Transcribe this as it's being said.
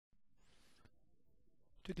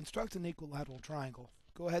To construct an equilateral triangle,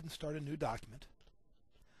 go ahead and start a new document.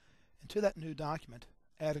 And to that new document,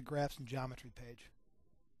 add a graphs and geometry page.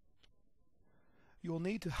 You will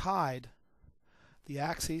need to hide the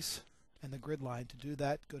axes and the grid line. To do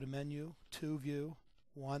that, go to Menu, 2, View,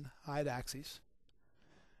 1, Hide Axes.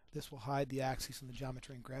 This will hide the axes on the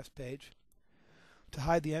geometry and graphs page. To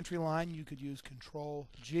hide the entry line, you could use Control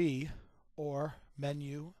G or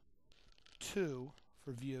Menu 2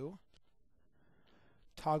 for View.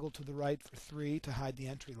 Toggle to the right for 3 to hide the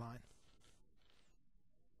entry line.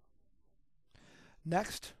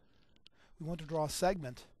 Next, we want to draw a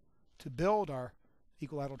segment to build our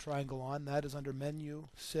equilateral triangle on. That is under Menu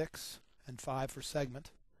 6 and 5 for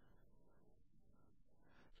segment.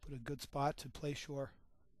 Put a good spot to place your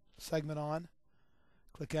segment on.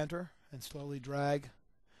 Click Enter and slowly drag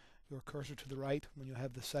your cursor to the right when you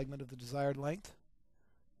have the segment of the desired length.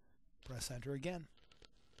 Press Enter again.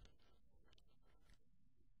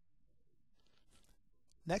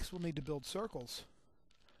 Next, we'll need to build circles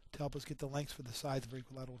to help us get the lengths for the sides of our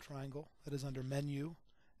equilateral triangle. That is under Menu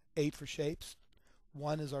 8 for shapes.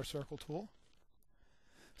 1 is our circle tool.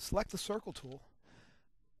 Select the circle tool.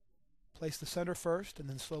 Place the center first and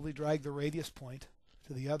then slowly drag the radius point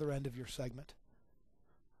to the other end of your segment.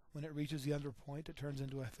 When it reaches the under point, it turns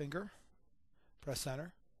into a finger. Press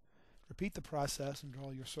Enter. Repeat the process and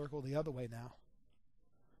draw your circle the other way now,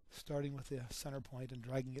 starting with the center point and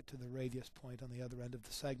dragging it to the radius point on the other end of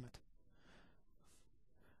the segment.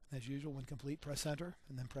 As usual, when complete, press Enter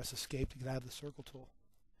and then press Escape to get out of the circle tool.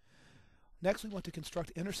 Next, we want to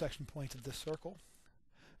construct intersection points of this circle.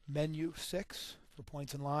 Menu 6 for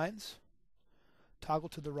points and lines. Toggle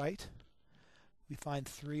to the right. We find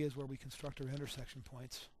 3 is where we construct our intersection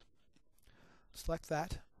points. Select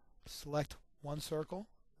that. Select one circle,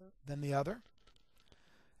 then the other,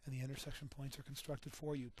 and the intersection points are constructed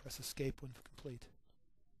for you. Press Escape when complete.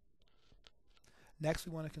 Next,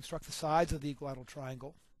 we want to construct the sides of the equilateral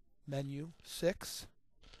triangle. Menu 6.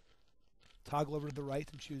 Toggle over to the right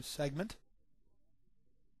and choose Segment.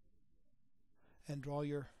 And draw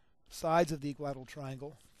your sides of the equilateral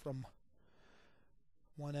triangle from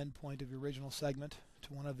one end point of your original segment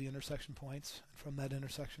to one of the intersection points, and from that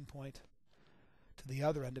intersection point to the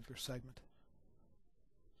other end of your segment.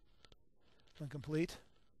 When complete,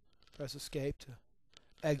 press Escape to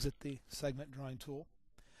exit the segment drawing tool.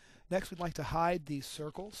 Next, we'd like to hide these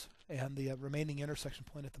circles and the remaining intersection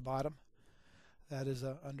point at the bottom. That is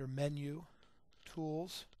under Menu,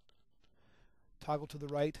 Tools. Toggle to the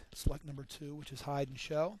right, select number 2, which is Hide and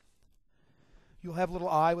Show. You'll have a little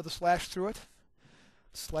eye with a slash through it.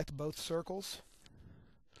 Select both circles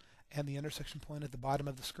and the intersection point at the bottom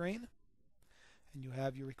of the screen, and you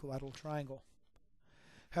have your equilateral triangle.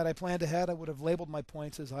 Had I planned ahead, I would have labeled my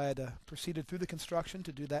points as I had proceeded through the construction.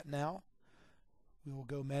 To do that now, we will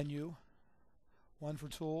go Menu, 1 for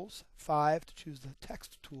Tools, 5 to choose the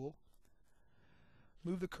Text tool.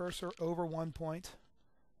 Move the cursor over one point,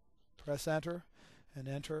 press Enter, and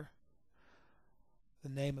enter the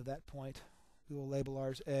name of that point. We will label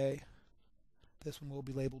ours A. This one will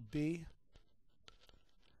be labeled B,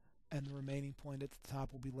 and the remaining point at the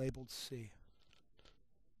top will be labeled C.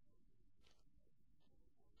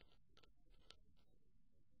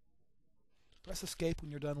 Press Escape when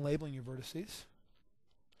you're done labeling your vertices.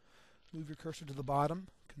 Move your cursor to the bottom,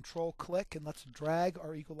 Control-click, and let's drag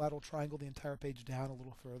our equilateral triangle the entire page down a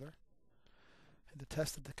little further. And to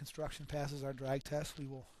test that the construction passes our drag test, we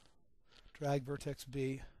will drag vertex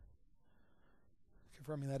B,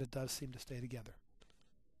 confirming that it does seem to stay together.